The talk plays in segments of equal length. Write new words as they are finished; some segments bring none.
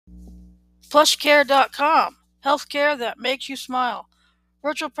PlushCare.com. Healthcare that makes you smile.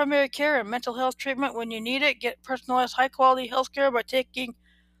 Virtual primary care and mental health treatment when you need it. Get personalized, high-quality healthcare by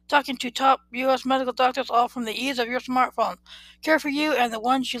talking to top U.S. medical doctors, all from the ease of your smartphone. Care for you and the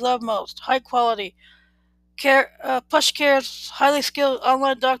ones you love most. High quality. PlushCare's highly skilled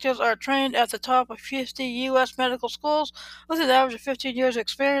online doctors are trained at the top of 50 U.S. medical schools with an average of 15 years of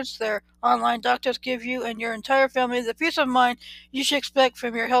experience. Their online doctors give you and your entire family the peace of mind you should expect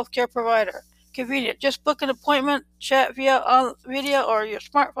from your healthcare provider. Convenient. Just book an appointment, chat via video or your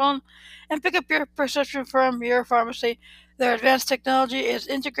smartphone, and pick up your prescription from your pharmacy. Their advanced technology is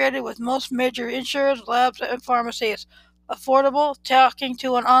integrated with most major insurers, labs, and pharmacies. Affordable. Talking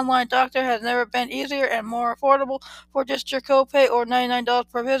to an online doctor has never been easier and more affordable. For just your copay or $99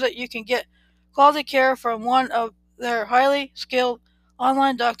 per visit, you can get quality care from one of their highly skilled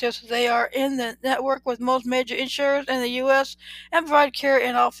online doctors. They are in the network with most major insurers in the U.S. and provide care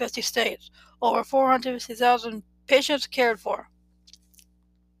in all 50 states. Over 450,000 patients cared for.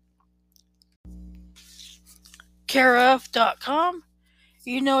 Careof.com.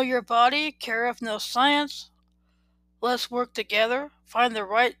 You know your body. Careof knows science. Let's work together. Find the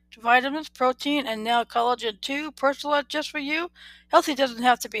right vitamins, protein, and now collagen too, personalized just for you. Healthy doesn't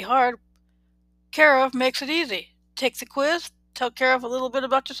have to be hard. Care of makes it easy. Take the quiz. Tell Care of a little bit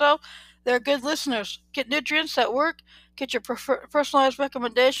about yourself. They're good listeners. Get nutrients that work. Get your personalized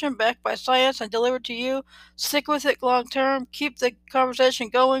recommendation backed by science and delivered to you. Stick with it long term. Keep the conversation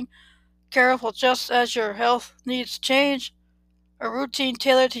going. Care of will adjust as your health needs change. A routine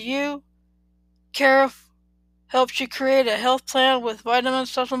tailored to you. Care of helps you create a health plan with vitamins,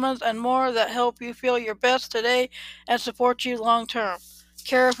 supplements, and more that help you feel your best today and support you long term.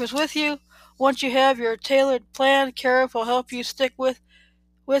 Carif is with you. Once you have your tailored plan, Carif will help you stick with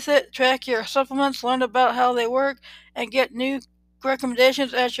it, track your supplements, learn about how they work, and get new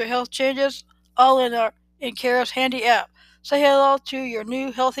recommendations as your health changes, all in Carif's handy app. Say hello to your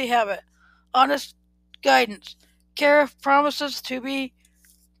new healthy habit. Honest guidance. Carif promises to be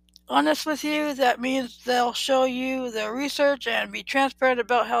honest with you. That means they'll show you the research and be transparent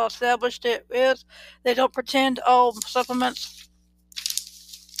about how established it is. They don't pretend all supplements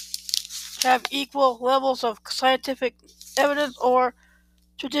have equal levels of scientific evidence or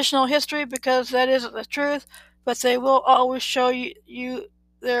traditional history, because that isn't the truth, but they will always show you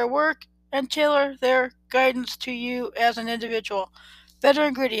their work and tailor their guidance to you as an individual. Better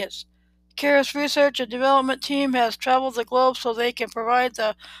ingredients. Care's research and development team has traveled the globe so they can provide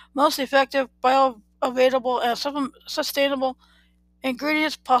the most effective, bioavailable, and sustainable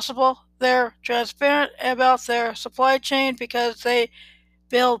ingredients possible. They're transparent about their supply chain because they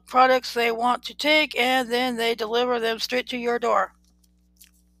build products they want to take and then they deliver them straight to your door.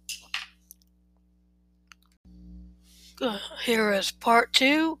 Here is part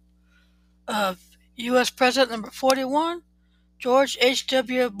 2 of U.S. President number 41, George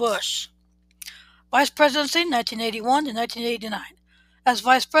H.W. Bush. Vice Presidency, 1981 to 1989. As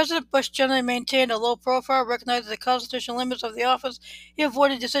Vice President, Bush generally maintained a low profile, recognizing the constitutional limits of the office. He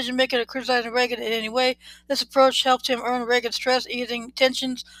avoided decision-making or criticizing Reagan in any way. This approach helped him earn Reagan's trust, easing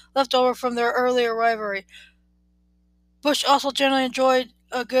tensions left over from their earlier rivalry. Bush also generally enjoyed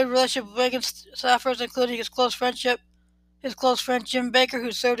a good relationship with Reagan's staffers, including his close friend Jim Baker,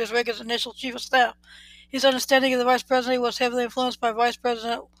 who served as Reagan's initial chief of staff. His understanding of the Vice Presidency was heavily influenced by Vice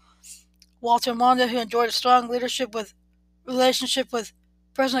President Walter Mondale, who enjoyed a strong relationship with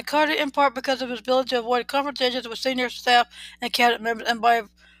President Carter, in part because of his ability to avoid confrontations with senior staff and cabinet members, and by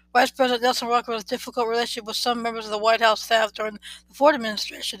Vice President Nelson Rockefeller's difficult relationship with some members of the White House staff during the Ford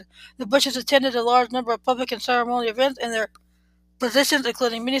administration. The Bushes attended a large number of public and ceremonial events in their positions,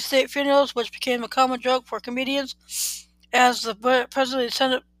 including many state funerals, which became a common joke for comedians. As the President of the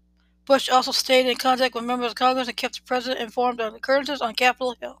Senate, Bush also stayed in contact with members of Congress and kept the President informed on occurrences on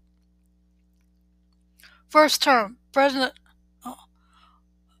Capitol Hill. First term, President.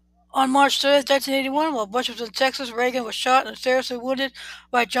 On March 30, 1981, while Bush was in Texas, Reagan was shot and seriously wounded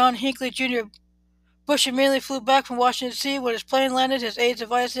by John Hinckley, Jr. Bush immediately flew back from Washington, D.C. When his plane landed, his aides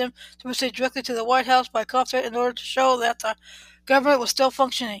advised him to proceed directly to the White House by cockpit in order to show that the government was still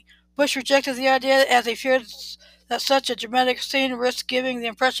functioning. Bush rejected the idea as he feared that such a dramatic scene risked giving the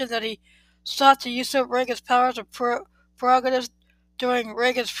impression that he sought to usurp Reagan's powers or prerogatives. During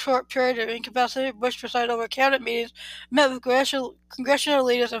Reagan's short period of incapacity, Bush presided over cabinet meetings, met with congressional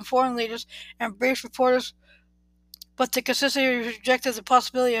leaders and foreign leaders, and briefed reporters, but they consistently rejected the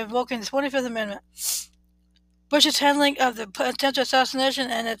possibility of invoking the 25th Amendment. Bush's handling of the attempted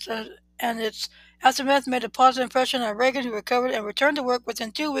assassination and its aftermath made a positive impression on Reagan, who recovered and returned to work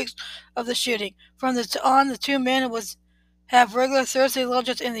within 2 weeks of the shooting. From the two men have regular Thursday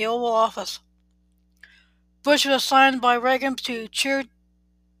lunches in the Oval Office. Bush was assigned by Reagan to chair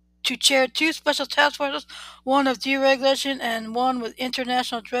two special task forces, one of deregulation and one with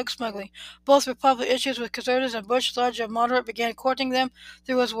international drug smuggling. Both were public issues with conservatives, and Bush, large and moderate, began courting them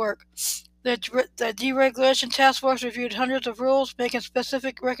through his work. The deregulation task force reviewed hundreds of rules, making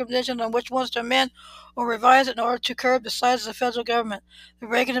specific recommendations on which ones to amend or revise in order to curb the size of the federal government. The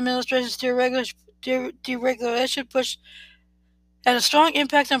Reagan administration's deregulation push had a strong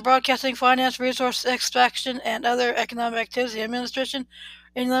impact on broadcasting, finance, resource extraction, and other economic activities. The administration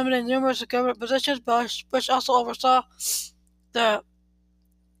eliminated numerous government positions. Bush also oversaw the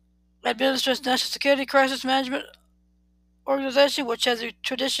administration's National Security Crisis Management Organization, which has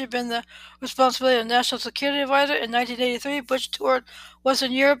traditionally been the responsibility of the National Security Advisor. In 1983, Bush toured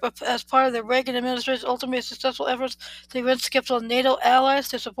Western Europe as part of the Reagan administration's ultimately successful efforts to convince skeptical NATO allies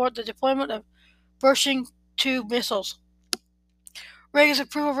to support the deployment of Pershing II missiles. Reagan's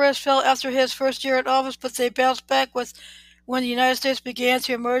approval ratings fell after his first year in office, but they bounced back when the United States began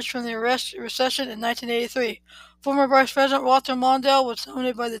to emerge from the recession in 1983. Former Vice President Walter Mondale was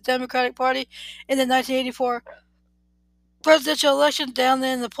nominated by the Democratic Party in the 1984 presidential election. Down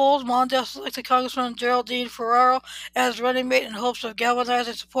in the polls, Mondale selected Congressman Geraldine Ferraro as running mate in hopes of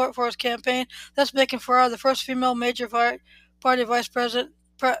galvanizing support for his campaign, thus making Ferraro the first female major party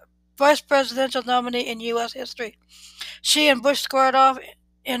vice presidential nominee in U.S. history. She and Bush squared off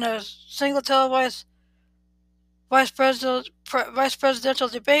in a single televised vice presidential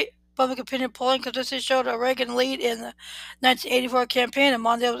debate. Public opinion polling consistently showed a Reagan lead in the 1984 campaign, and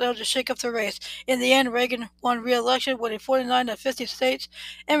Mondale was able to shake up the race. In the end, Reagan won re-election, winning 49 of 50 states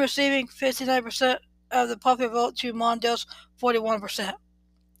and receiving 59% of the popular vote to Mondale's 41%.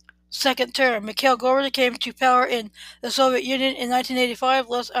 Second term, Mikhail Gorbachev came to power in the Soviet Union in 1985.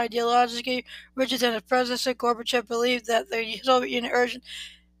 Less ideologically rigid than his predecessor, Gorbachev believed that the Soviet Union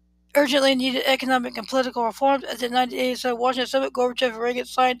urgently needed economic and political reforms. At the 1987 Washington Summit, Gorbachev and Reagan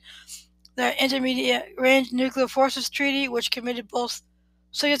signed the Intermediate-Range Nuclear Forces Treaty, which committed both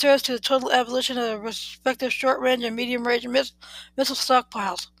signatories to the total abolition of the respective short-range and medium-range missile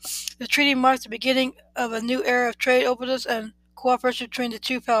stockpiles. The treaty marked the beginning of a new era of trade openness and cooperation between the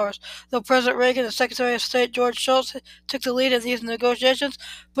two powers. Though President Reagan and Secretary of State George Shultz took the lead in these negotiations,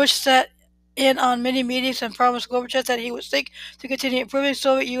 Bush sat in on many meetings and promised Gorbachev that he would seek to continue improving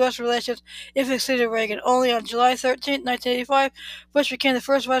Soviet-U.S. relations if he succeeded Reagan. Only on July 13, 1985, Bush became the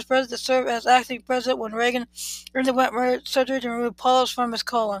first vice president to serve as acting president when Reagan underwent surgery to remove polyps from his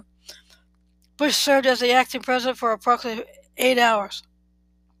colon. Bush served as the acting president for approximately 8 hours.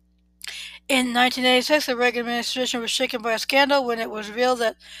 In 1986, the Reagan administration was shaken by a scandal when it was revealed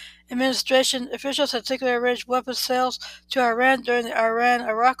that administration officials had secretly arranged weapons sales to Iran during the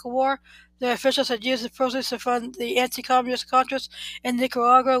Iran-Iraq War. The officials had used the proceeds to fund the anti-communist Contras in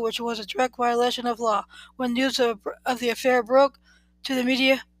Nicaragua, which was a direct violation of law. When news of the affair broke to the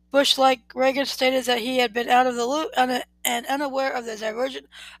media, Bush, like Reagan, stated that he had been out of the loop and unaware of the diversion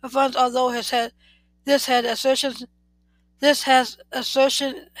of funds, although this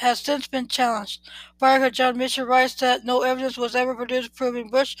assertion has since been challenged. Biographer John Mitchell writes that no evidence was ever produced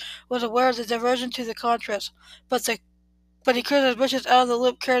proving Bush was aware of the diversion to the Contras, but he criticized Bush's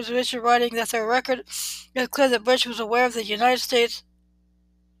out-of-the-loop characterization, writing that the record is clear that Bush was aware of the United States,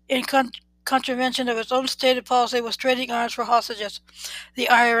 in contravention of its own stated policy, was trading arms for hostages. The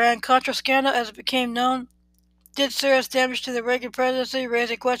Iran-Contra scandal, as it became known, did serious damage to the Reagan presidency,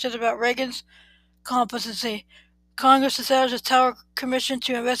 raising questions about Reagan's competency. Congress established a Tower Commission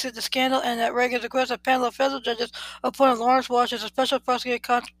to investigate the scandal, and at Reagan's request, a panel of federal judges appointed Lawrence Walsh as a special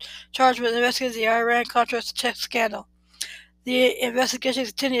prosecutor charged with investigating the Iran-Contra scandal. The investigation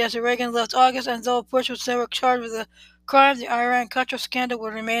continued as Reagan left August, and though Bush was never charged with the crime, the Iran-Contra scandal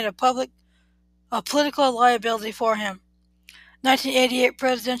would remain a political liability for him. 1988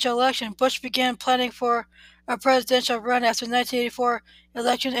 presidential election. Bush began planning for a presidential run after the 1984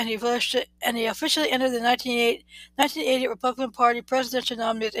 election, and he officially entered the 1980 Republican Party presidential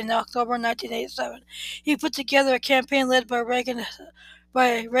nominees in October 1987. He put together a campaign led by Reagan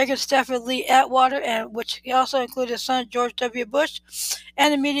staffer Lee Atwater, and which also included his son George W. Bush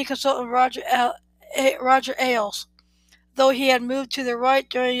and the media consultant Roger Ailes. Though he had moved to the right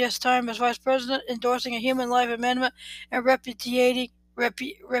during his time as vice president, endorsing a human life amendment and repudiating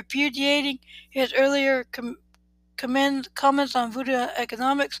his earlier comments on voodoo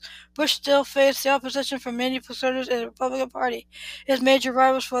economics, Bush still faced the opposition from many conservatives in the Republican Party. His major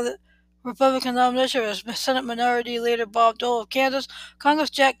rivals for the Republican nomination was Senate Minority Leader Bob Dole of Kansas, Congress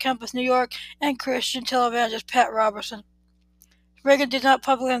Jack Kemp of New York, and Christian televangelist Pat Robertson. Reagan did not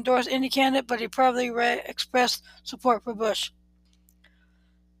publicly endorse any candidate, but he privately expressed support for Bush.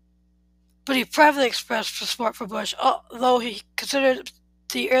 Although he considered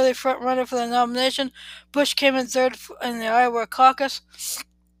the early front-runner for the nomination. Bush came in third in the Iowa caucus,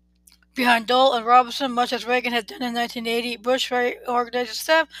 behind Dole and Robinson, much as Reagan had done in 1980. Bush reorganized his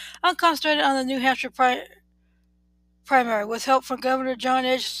staff and concentrated on the New Hampshire primary, with help from Governor John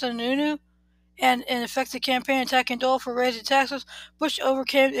H. Sununu and an effective campaign attacking Dole for raising taxes. Bush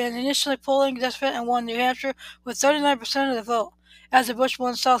overcame an initially polling deficit and won New Hampshire with 39% of the vote. After Bush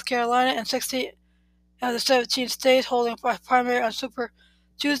won South Carolina and 16 of the 17 states holding a primary on Super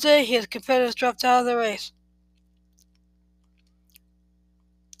Tuesday, his competitors dropped out of the race.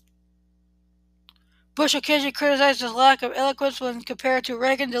 Bush occasionally criticized his lack of eloquence when compared to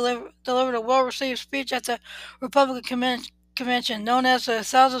Reagan, delivered a well-received speech at the Republican convention, known as the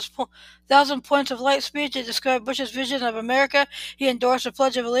Thousand Points of Light speech. It described Bush's vision of America. He endorsed the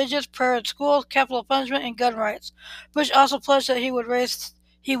Pledge of Allegiance, prayer in schools, capital punishment, and gun rights. Bush also pledged that he would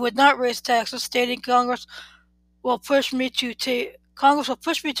not raise taxes, stating Congress will push me to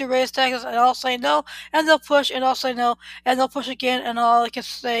raise taxes, and I'll say no, and they'll push, and I'll say no, and they'll push again, and all I can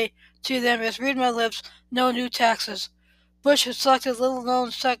say to them is, read my lips, no new taxes. Bush had selected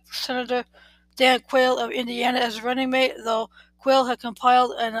little-known Senator Dan Quayle of Indiana as running mate, though Quayle had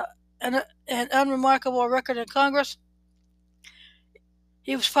compiled an unremarkable record in Congress.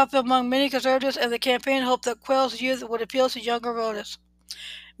 He was popular among many conservatives, and the campaign hoped that Quayle's youth would appeal to younger voters.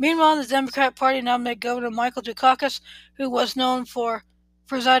 Meanwhile, the Democratic Party nominated Governor Michael Dukakis, who was known for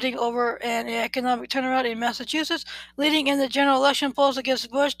presiding over an economic turnaround in Massachusetts. Leading in the general election polls against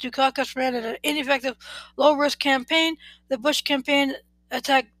Bush, Dukakis ran an ineffective, low-risk campaign. The Bush campaign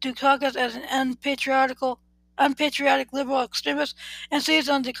attacked Dukakis as an unpatriotic liberal extremist and seized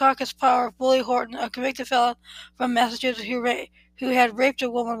on Dukakis' power of Bully Horton, a convicted felon from Massachusetts who had raped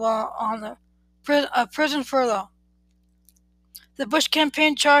a woman while on a prison furlough. The Bush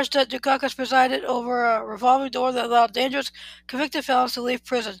campaign charged that Dukakis presided over a revolving door that allowed dangerous convicted felons to leave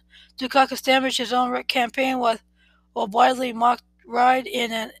prison. Dukakis damaged his own campaign with a widely mocked ride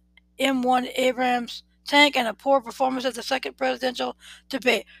in an M1 Abrams tank and a poor performance at the second presidential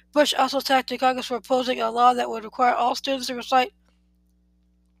debate. Bush also attacked Dukakis for opposing a law that would require all students to recite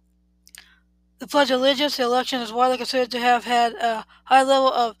the Pledge of Allegiance. The election is widely considered to have had a high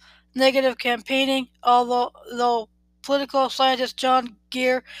level of negative campaigning, although political scientist John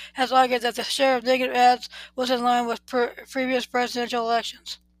Geer has argued that the share of negative ads was in line with previous presidential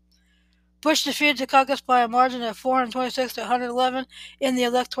elections. Bush defeated Dukakis by a margin of 426 to 111 in the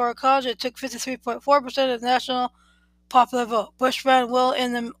Electoral College. It took 53.4% of the national popular vote. Bush ran well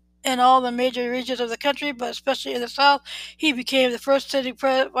in all the major regions of the country, but especially in the South. He became the first sitting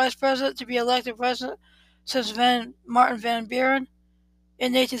vice president to be elected president since Martin Van Buren.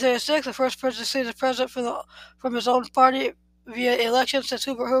 In 1836, the first person to see the president from his own party via election since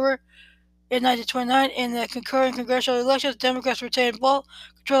Hubert Hoover. In 1929, in the concurring congressional elections, Democrats retained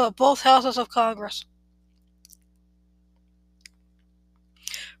control of both houses of Congress.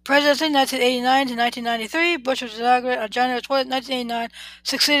 Presidency 1989 to 1993. Bush was inaugurated on January 20, 1989,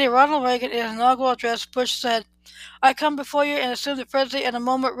 succeeding Ronald Reagan. In his inaugural address, Bush said, "I come before you and assume the presidency in a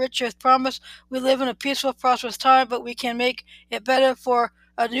moment rich with promise. We live in a peaceful, prosperous time, but we can make it better, for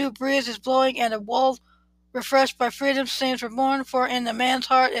a new breeze is blowing and a world refreshed by freedom seems reborn. For in the man's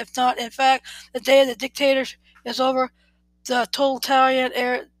heart, if not in fact, the day of the dictator is over. The totalitarian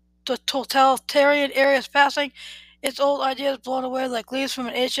era is passing. Its old ideas blown away like leaves from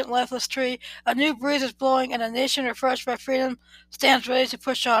an ancient lifeless tree. A new breeze is blowing, and a nation refreshed by freedom stands ready to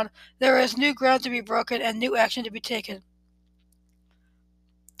push on. There is new ground to be broken and new action to be taken."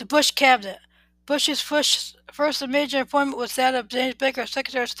 The Bush cabinet. Bush's first major appointment was that of James Baker,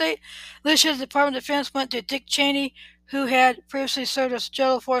 Secretary of State. Leadership of the Department of Defense went to Dick Cheney, who had previously served as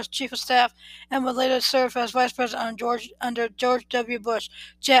General Force Chief of Staff and would later serve as Vice President under George W. Bush.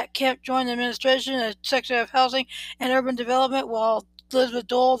 Jack Kemp joined the administration as Secretary of Housing and Urban Development, while Elizabeth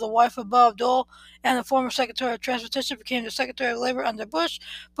Dole, the wife of Bob Dole, and the former Secretary of Transportation, became the Secretary of Labor under Bush.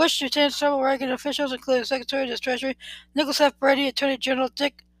 Bush retained several Reagan officials, including Secretary of the Treasury Nicholas F. Brady, Attorney General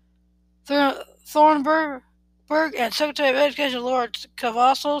Dick Thornburg, and Secretary of Education Lord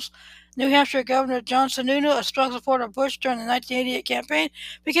Cavazos. New Hampshire Governor John Sununu, a strong supporter of Bush during the 1988 campaign,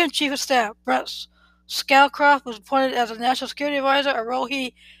 became Chief of Staff. Brent Scowcroft was appointed as a National Security Advisor, a role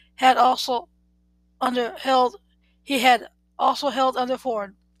he had also held under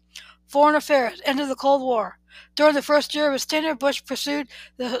Ford. Foreign Affairs. End of the Cold War. During the first year of his tenure, Bush pursued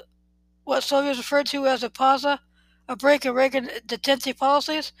what Soviets referred to as a pausa, a break in Reagan detente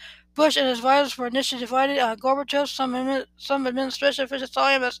policies. Bush and his advisors were initially divided on Gorbachev. Some administration officials saw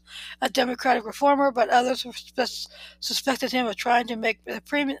him as a democratic reformer, but others suspected him of trying to make the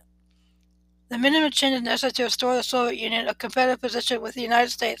minimum changes necessary to restore the Soviet Union a competitive position with the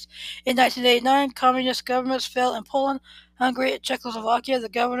United States. In 1989, communist governments fell in Poland, Hungary, and Czechoslovakia.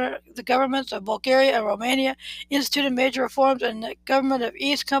 The governments of Bulgaria and Romania instituted major reforms, and the government of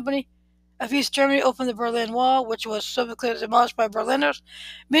East Germany opened the Berlin Wall, which was subsequently demolished by Berliners.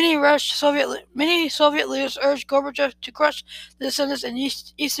 Many Soviet leaders urged Gorbachev to crush the dissidents in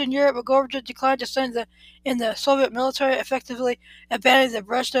Eastern Europe, but Gorbachev declined to send in the Soviet military, effectively abandoning the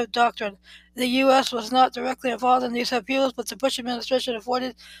Brezhnev Doctrine. The U.S. was not directly involved in these upheavals, but the Bush administration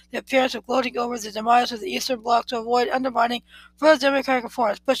avoided the appearance of gloating over the demise of the Eastern Bloc to avoid undermining further democratic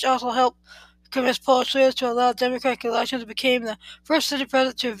reforms. Bush also helped convince Polish leaders to allow democratic elections and became the first sitting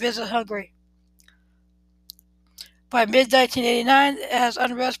president to visit Hungary. By mid-1989, as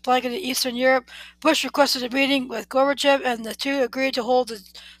unrest blanketed Eastern Europe, Bush requested a meeting with Gorbachev, and the two agreed to hold the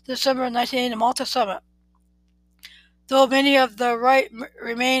December 1980 Malta summit. Though many of the right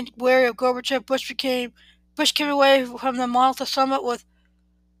remained wary of Gorbachev, Bush came away from the Malta summit with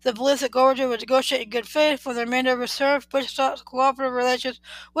the belief that Gorbachev would negotiate in good faith for the remainder of his term. Bush sought cooperative relations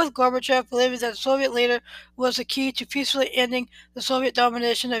with Gorbachev, believing that the Soviet leader was the key to peacefully ending the Soviet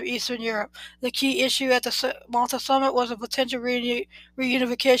domination of Eastern Europe. The key issue at the Malta summit was a potential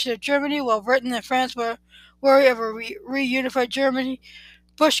reunification of Germany, while Britain and France were worried of a reunified Germany.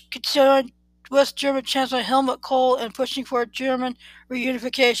 Bush joined West German Chancellor Helmut Kohl in pushing for German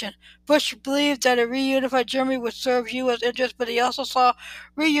reunification. Bush believed that a reunified Germany would serve U.S. interests, but he also saw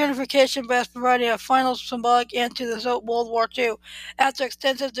reunification as providing a final symbolic end to the World War II. After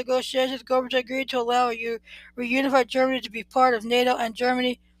extensive negotiations, Gorbachev agreed to allow a reunified Germany to be part of NATO, and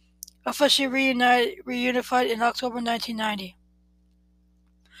Germany officially reunified in October 1990.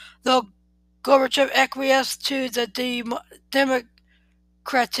 Though Gorbachev acquiesced to the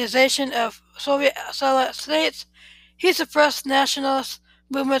democratization of Soviet satellite states, he suppressed nationalist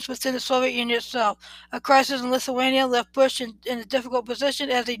movements within the Soviet Union itself. A crisis in Lithuania left Bush in a difficult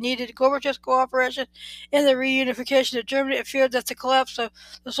position, as he needed Gorbachev's cooperation in the reunification of Germany and feared that the collapse of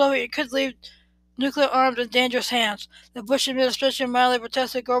the Soviet Union could leave nuclear arms in dangerous hands. The Bush administration mildly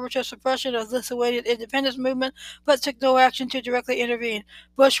protested Gorbachev's suppression of Lithuanian independence movement, but took no action to directly intervene.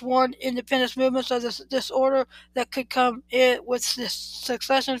 Bush warned independence movements of the disorder that could come with this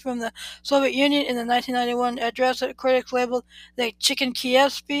succession from the Soviet Union. In the 1991 address that critics labeled the Chicken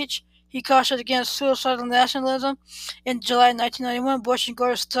Kiev speech, he cautioned against suicidal nationalism. In July 1991, Bush and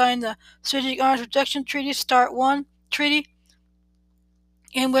Gore signed the Strategic Arms Reduction Treaty, START 1 treaty,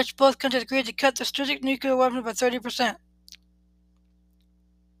 in which both countries agreed to cut the strategic nuclear weapons by 30%.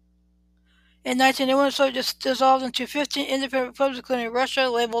 In 1981, Soviet dissolved into 15 independent republics, including Russia,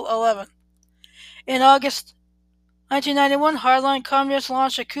 labeled 11. In August 1991, hardline communists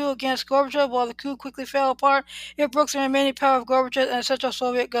launched a coup against Gorbachev. While the coup quickly fell apart, it broke the remaining power of Gorbachev and the Central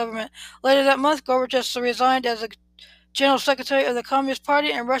Soviet government. Later that month, Gorbachev resigned as the General Secretary of the Communist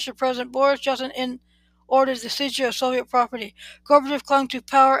Party, and Russian President Boris Yeltsin ordered the seizure of Soviet property. Gorbachev clung to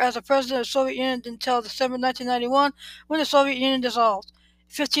power as a president of the Soviet Union until December 1991, when the Soviet Union dissolved.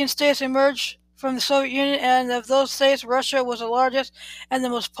 15 states emerged from the Soviet Union, and of those states, Russia was the largest and the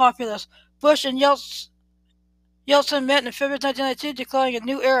most populous. Bush and Yeltsin met in February 1992, declaring a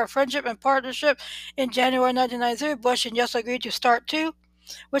new era of friendship and partnership. In January 1993, Bush and Yeltsin agreed to START 2,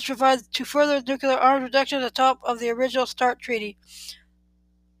 which provided to further nuclear arms reduction at the top of the original START treaty.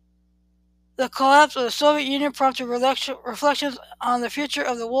 The collapse of the Soviet Union prompted reflections on the future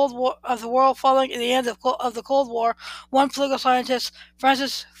of the world following the end of the Cold War. One political scientist,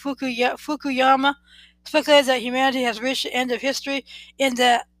 Francis Fukuyama, speculated that humanity has reached the end of history, in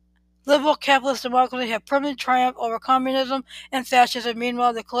that liberal capitalist democracy have permanently triumphed over communism and fascism.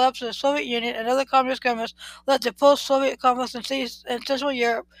 Meanwhile, the collapse of the Soviet Union and other communist governments led to post-Soviet conflicts in Central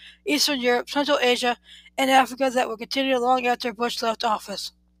Europe, Eastern Europe, Central Asia, and Africa that will continue long after Bush left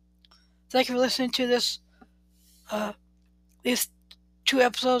office. Thank you for listening to these 2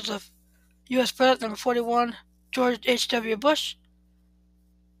 episodes of U.S. President number 41, George H.W. Bush.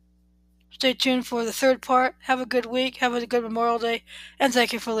 Stay tuned for the 3rd part. Have a good week. Have a good Memorial Day. And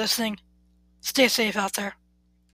thank you for listening. Stay safe out there.